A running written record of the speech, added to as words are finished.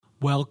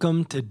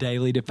Welcome to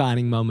Daily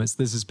Defining Moments.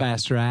 This is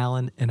Pastor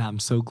Allen, and I'm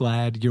so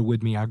glad you're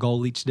with me. Our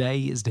goal each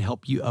day is to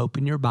help you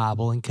open your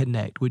Bible and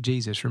connect with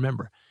Jesus.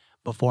 Remember,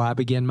 before I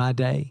begin my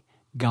day,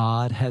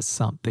 God has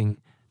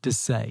something to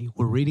say.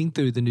 We're reading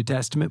through the New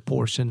Testament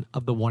portion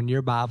of the One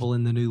Year Bible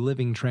in the New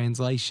Living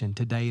Translation.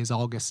 Today is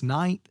August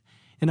 9th,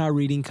 and our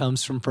reading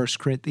comes from 1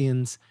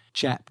 Corinthians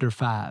chapter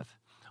 5.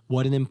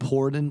 What an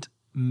important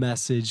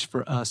message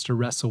for us to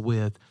wrestle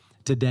with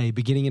today.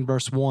 Beginning in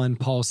verse 1,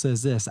 Paul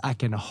says this, I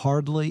can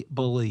hardly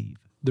believe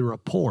the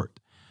report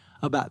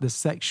about the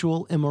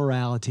sexual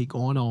immorality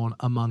going on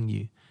among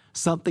you,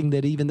 something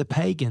that even the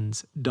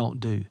pagans don't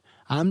do.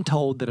 I'm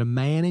told that a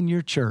man in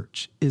your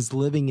church is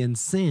living in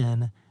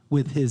sin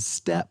with his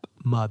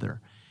stepmother.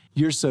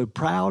 You're so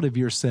proud of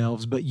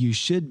yourselves, but you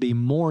should be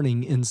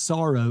mourning in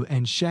sorrow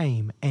and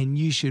shame, and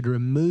you should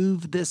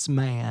remove this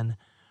man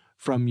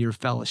from your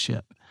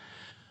fellowship.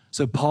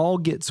 So Paul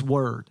gets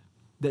word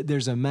that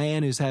there's a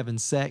man who's having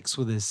sex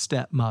with his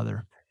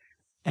stepmother,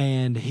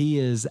 and he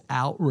is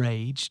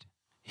outraged.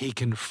 He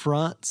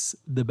confronts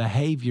the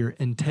behavior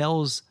and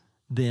tells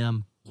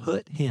them,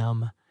 put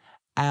him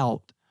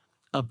out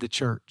of the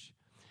church.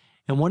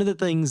 And one of the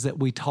things that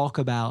we talk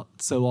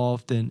about so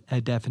often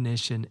at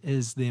Definition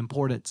is the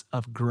importance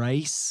of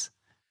grace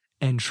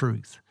and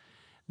truth.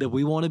 That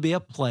we want to be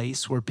a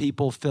place where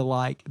people feel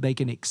like they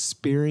can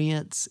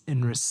experience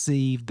and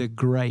receive the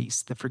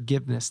grace, the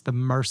forgiveness, the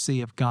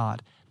mercy of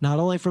God, not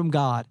only from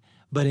God,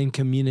 but in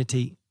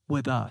community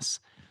with us.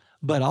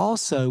 But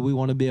also we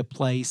want to be a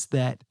place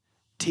that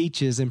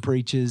teaches and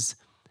preaches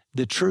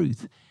the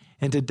truth.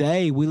 And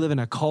today we live in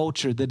a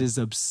culture that is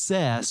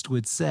obsessed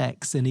with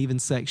sex and even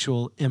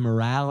sexual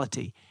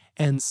immorality.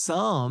 And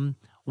some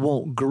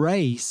want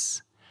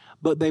grace,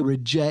 but they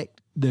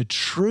reject the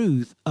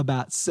truth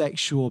about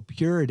sexual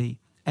purity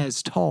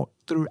as taught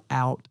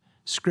throughout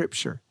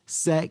Scripture.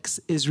 Sex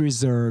is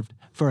reserved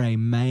for a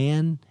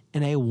man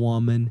and a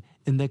woman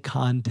in the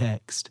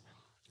context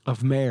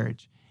of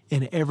marriage.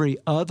 In every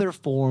other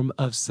form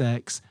of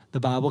sex, the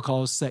Bible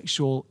calls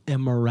sexual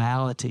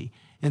immorality.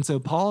 And so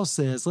Paul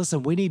says,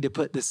 listen, we need to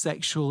put the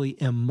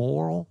sexually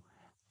immoral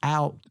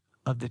out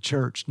of the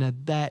church. Now,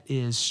 that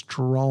is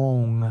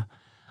strong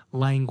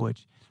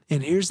language.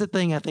 And here's the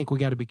thing I think we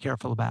got to be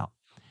careful about.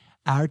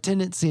 Our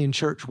tendency in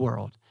church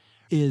world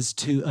is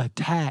to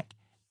attack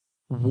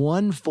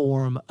one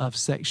form of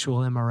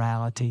sexual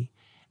immorality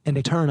and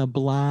to turn a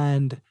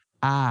blind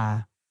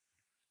eye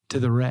to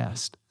the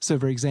rest. So,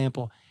 for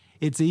example,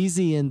 it's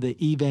easy in the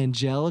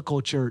evangelical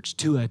church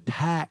to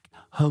attack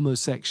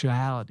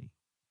homosexuality,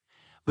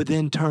 but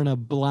then turn a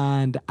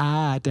blind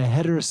eye to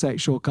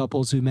heterosexual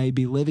couples who may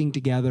be living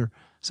together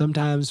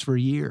sometimes for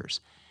years.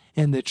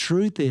 And the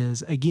truth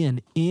is, again,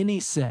 any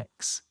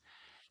sex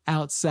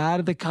outside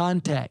of the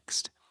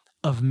context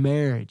of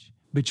marriage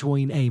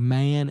between a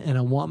man and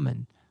a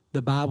woman,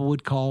 the Bible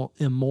would call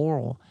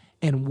immoral.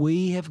 And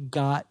we have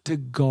got to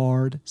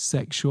guard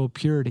sexual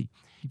purity.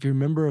 If you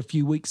remember a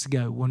few weeks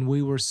ago when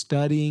we were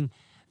studying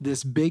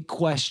this big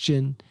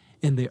question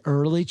in the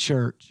early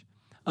church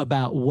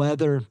about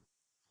whether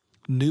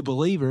new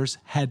believers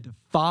had to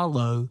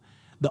follow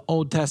the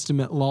Old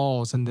Testament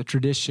laws and the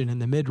tradition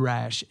and the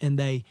midrash, and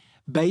they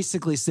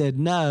basically said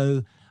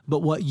no, but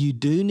what you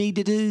do need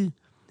to do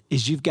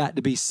is you've got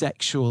to be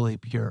sexually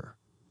pure.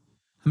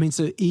 I mean,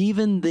 so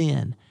even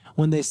then,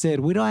 when they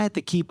said we don't have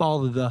to keep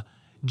all of the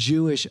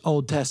Jewish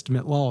Old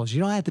Testament laws, you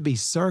don't have to be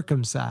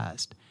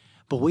circumcised,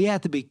 but we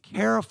have to be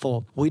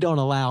careful we don't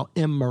allow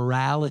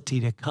immorality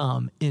to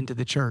come into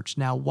the church.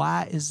 Now,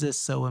 why is this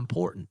so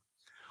important?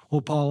 Well,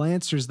 Paul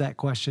answers that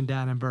question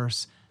down in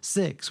verse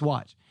 6.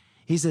 Watch.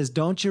 He says,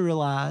 don't you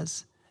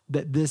realize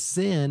that this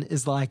sin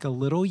is like a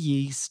little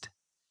yeast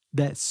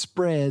that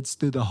spreads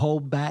through the whole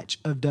batch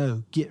of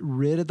dough? Get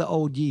rid of the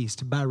old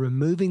yeast by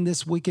removing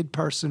this wicked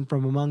person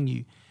from among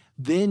you.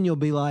 Then you'll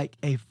be like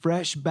a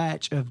fresh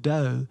batch of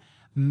dough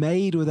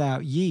made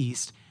without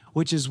yeast,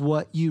 which is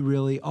what you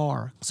really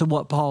are. So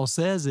what Paul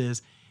says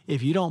is,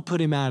 if you don't put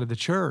him out of the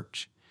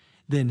church,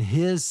 then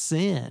his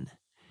sin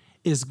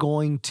is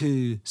going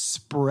to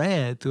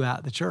spread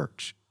throughout the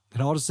church.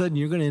 And all of a sudden,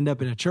 you're going to end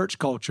up in a church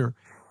culture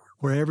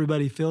where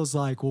everybody feels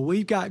like, well,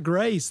 we've got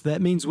grace.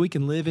 That means we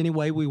can live any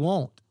way we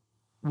want,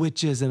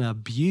 which is an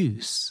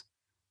abuse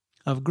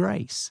of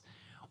grace.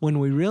 When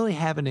we really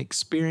have an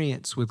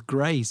experience with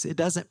grace, it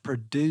doesn't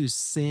produce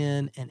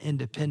sin and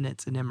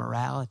independence and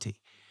immorality.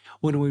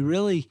 When we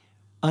really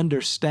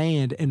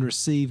understand and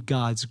receive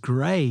God's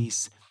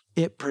grace,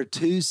 it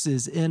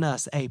produces in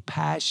us a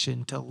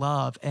passion to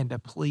love and to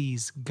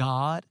please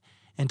God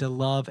and to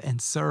love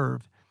and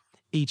serve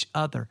each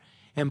other.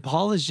 And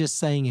Paul is just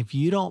saying, if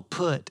you don't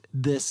put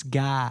this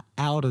guy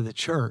out of the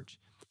church,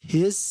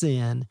 his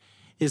sin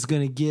is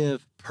going to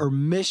give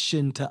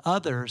permission to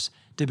others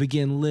to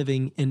begin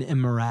living in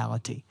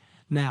immorality.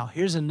 Now,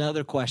 here's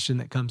another question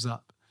that comes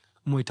up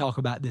when we talk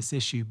about this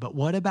issue. But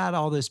what about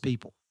all those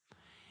people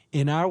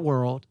in our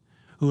world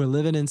who are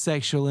living in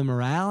sexual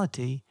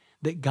immorality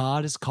that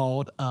God has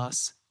called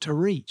us to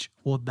reach?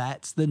 Well,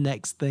 that's the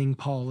next thing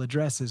Paul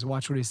addresses.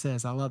 Watch what he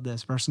says. I love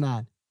this. Verse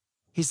 9.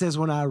 He says,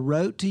 when I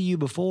wrote to you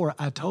before,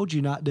 I told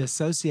you not to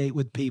associate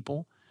with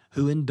people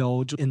who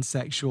indulge in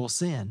sexual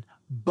sin.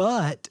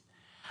 But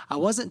I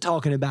wasn't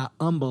talking about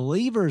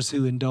unbelievers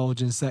who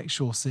indulge in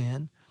sexual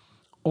sin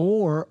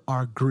or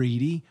are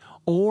greedy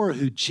or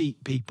who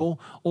cheat people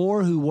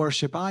or who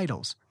worship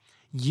idols.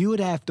 You would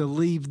have to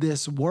leave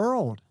this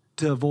world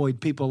to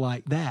avoid people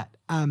like that.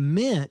 I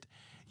meant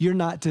you're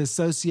not to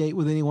associate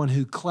with anyone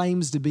who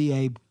claims to be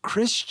a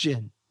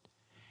Christian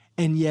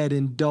and yet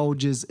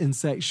indulges in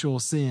sexual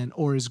sin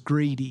or is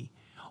greedy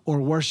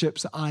or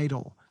worships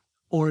idol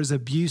or is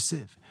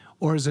abusive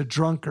or is a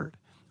drunkard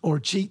or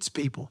cheats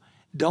people.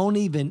 Don't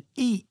even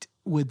eat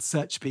with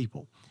such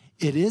people.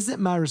 It isn't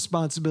my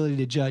responsibility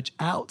to judge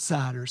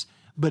outsiders,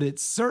 but it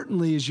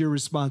certainly is your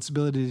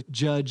responsibility to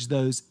judge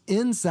those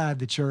inside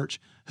the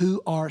church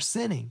who are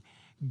sinning.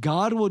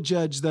 God will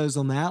judge those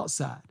on the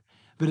outside.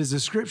 But as the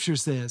scripture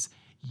says,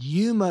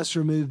 you must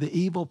remove the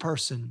evil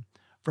person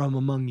from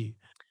among you.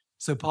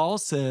 So Paul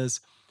says,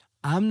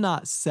 I'm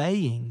not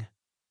saying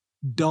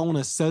don't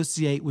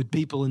associate with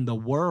people in the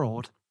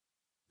world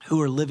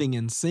who are living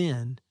in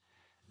sin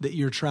that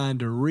you're trying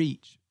to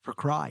reach for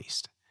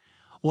Christ.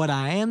 What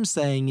I am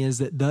saying is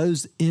that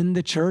those in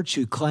the church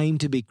who claim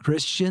to be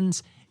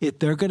Christians, if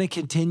they're going to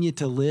continue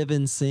to live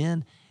in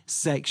sin,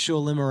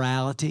 sexual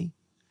immorality,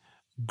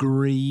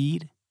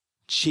 greed,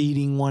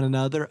 cheating one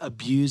another,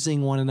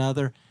 abusing one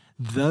another,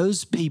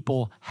 those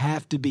people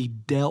have to be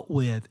dealt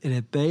with. And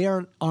if they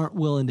aren't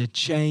willing to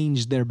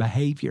change their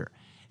behavior,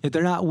 if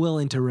they're not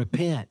willing to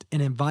repent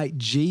and invite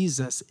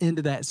Jesus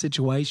into that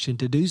situation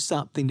to do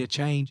something to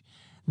change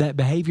that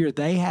behavior,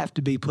 they have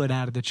to be put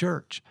out of the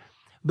church.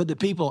 But the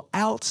people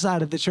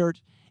outside of the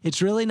church,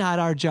 it's really not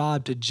our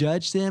job to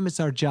judge them.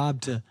 It's our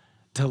job to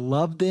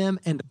love them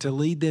and to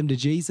lead them to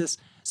Jesus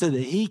so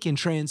that he can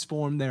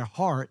transform their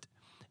heart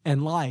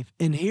and life.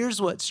 And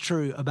here's what's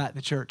true about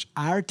the church.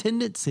 Our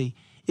tendency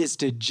is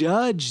to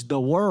judge the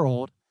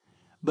world,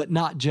 but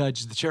not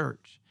judge the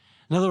church.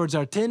 In other words,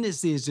 our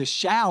tendency is to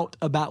shout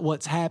about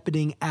what's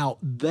happening out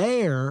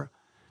there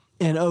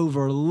and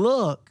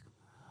overlook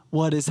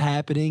what is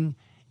happening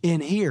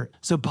in here.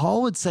 So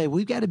Paul would say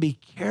we've got to be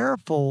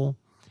careful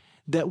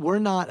that we're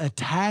not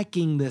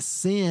attacking the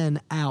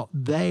sin out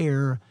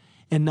there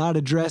and not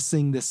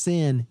addressing the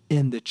sin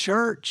in the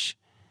church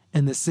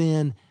and the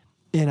sin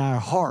in our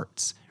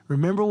hearts.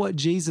 Remember what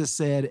Jesus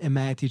said in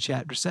Matthew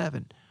chapter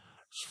 7.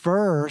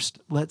 First,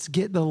 let's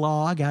get the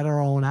log out of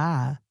our own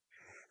eye.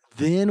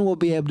 Then we'll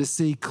be able to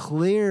see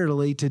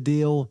clearly to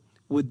deal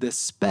with the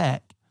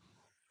speck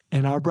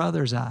in our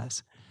brother's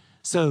eyes.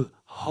 So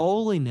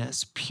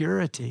holiness,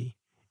 purity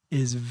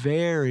is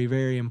very,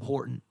 very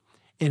important.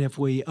 And if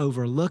we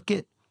overlook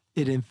it,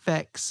 it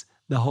infects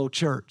the whole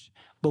church.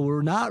 But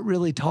we're not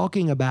really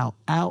talking about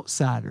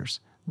outsiders.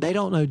 They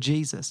don't know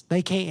Jesus.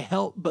 They can't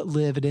help but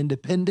live in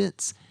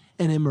independence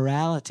and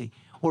immorality.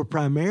 We're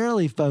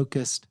primarily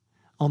focused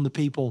on the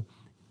people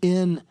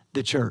in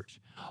the church.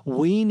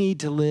 We need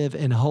to live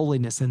in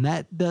holiness, and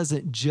that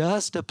doesn't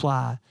just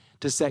apply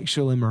to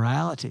sexual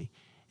immorality.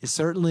 It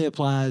certainly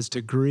applies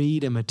to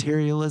greed and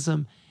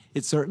materialism.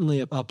 It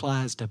certainly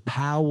applies to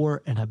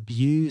power and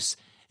abuse.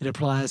 It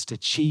applies to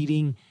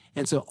cheating.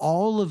 And so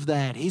all of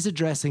that, he's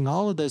addressing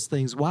all of those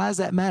things. Why does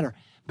that matter?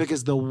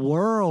 Because the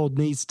world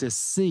needs to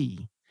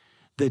see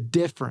the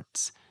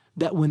difference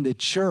that when the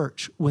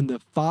church, when the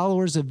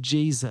followers of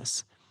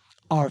Jesus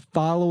are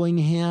following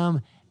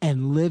him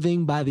and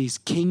living by these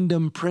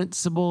kingdom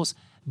principles,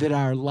 that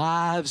our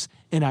lives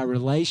and our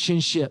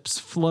relationships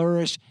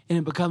flourish and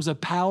it becomes a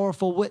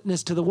powerful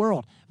witness to the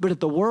world. But if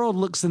the world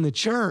looks in the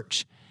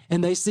church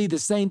and they see the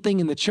same thing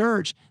in the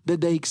church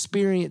that they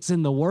experience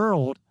in the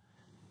world,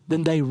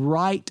 then they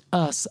write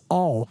us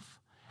off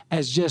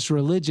as just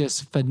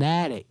religious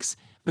fanatics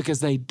because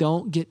they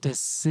don't get to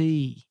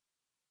see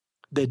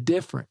the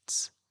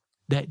difference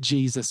that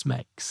Jesus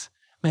makes.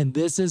 Man,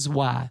 this is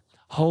why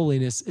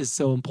holiness is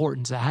so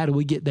important. So how do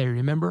we get there?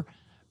 Remember,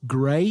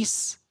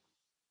 grace,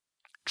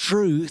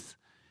 truth,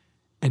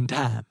 and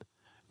time.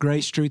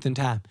 Grace, truth, and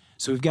time.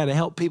 So we've got to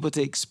help people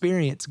to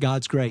experience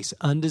God's grace,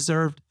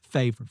 undeserved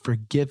favor,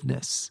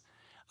 forgiveness,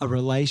 a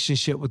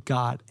relationship with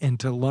God, and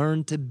to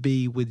learn to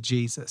be with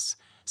Jesus.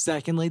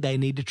 Secondly, they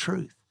need the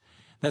truth.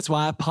 That's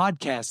why a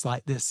podcast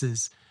like this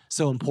is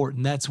so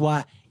important. That's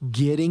why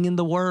getting in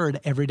the Word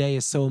every day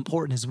is so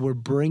important, is we're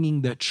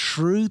bringing the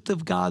truth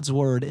of God's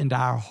Word into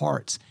our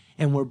hearts,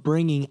 and we're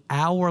bringing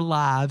our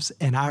lives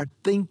and our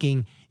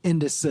thinking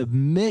into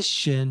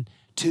submission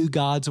to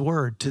God's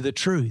Word, to the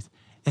truth.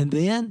 And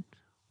then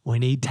we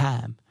need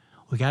time.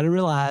 We got to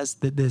realize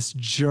that this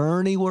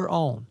journey we're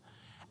on,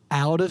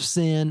 out of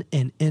sin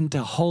and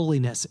into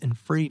holiness and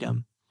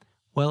freedom,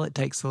 well, it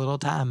takes a little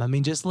time. I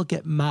mean, just look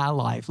at my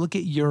life. Look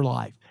at your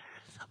life.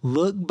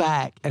 Look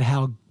back at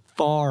how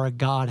far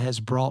God has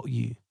brought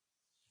you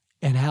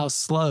and how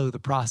slow the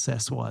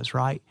process was,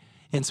 right?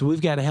 And so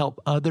we've got to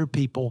help other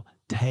people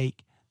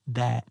take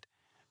that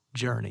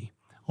journey.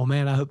 Well,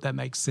 man, I hope that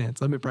makes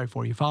sense. Let me pray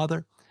for you.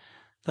 Father,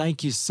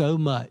 thank you so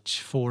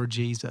much for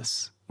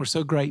Jesus. We're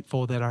so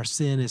grateful that our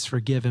sin is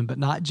forgiven, but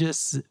not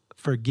just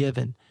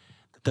forgiven,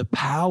 that the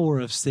power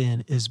of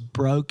sin is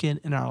broken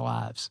in our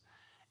lives.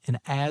 And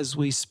as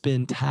we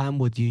spend time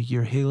with you,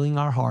 you're healing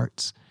our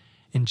hearts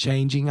and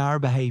changing our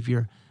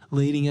behavior,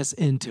 leading us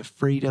into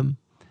freedom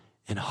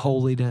and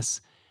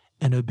holiness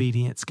and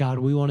obedience. God,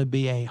 we want to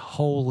be a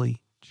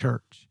holy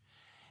church.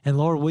 And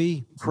Lord,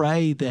 we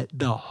pray that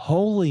the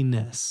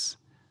holiness,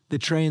 the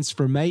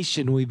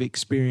transformation we've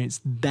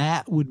experienced,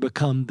 that would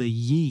become the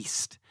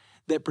yeast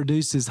that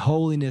produces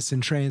holiness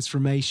and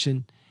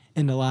transformation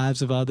in the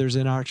lives of others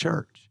in our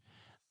church,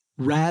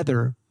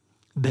 rather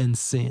than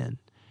sin.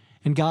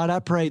 And God, I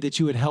pray that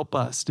you would help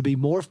us to be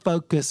more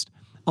focused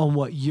on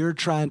what you're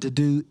trying to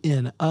do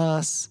in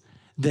us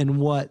than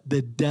what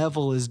the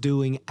devil is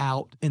doing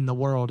out in the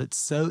world. It's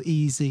so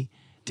easy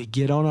to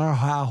get on our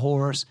high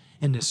horse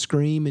and to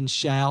scream and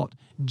shout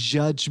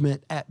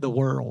judgment at the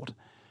world,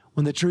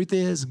 when the truth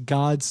is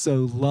God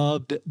so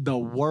loved the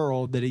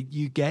world that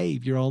you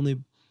gave your only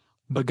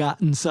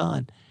begotten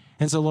Son.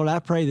 And so, Lord, I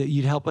pray that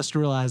you'd help us to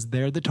realize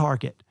they're the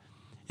target.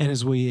 And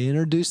as we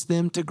introduce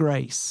them to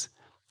grace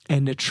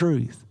and the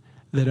truth,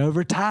 that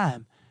over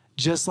time,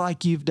 just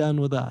like you've done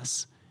with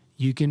us,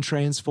 you can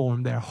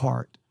transform their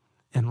heart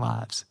and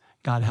lives.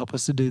 God, help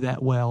us to do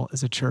that well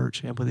as a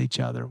church and with each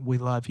other. We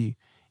love you.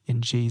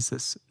 In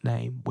Jesus'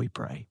 name we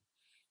pray.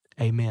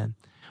 Amen.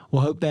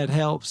 Well, hope that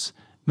helps.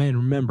 Man,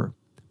 remember,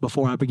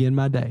 before I begin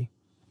my day,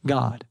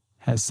 God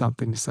has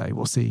something to say.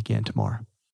 We'll see you again tomorrow.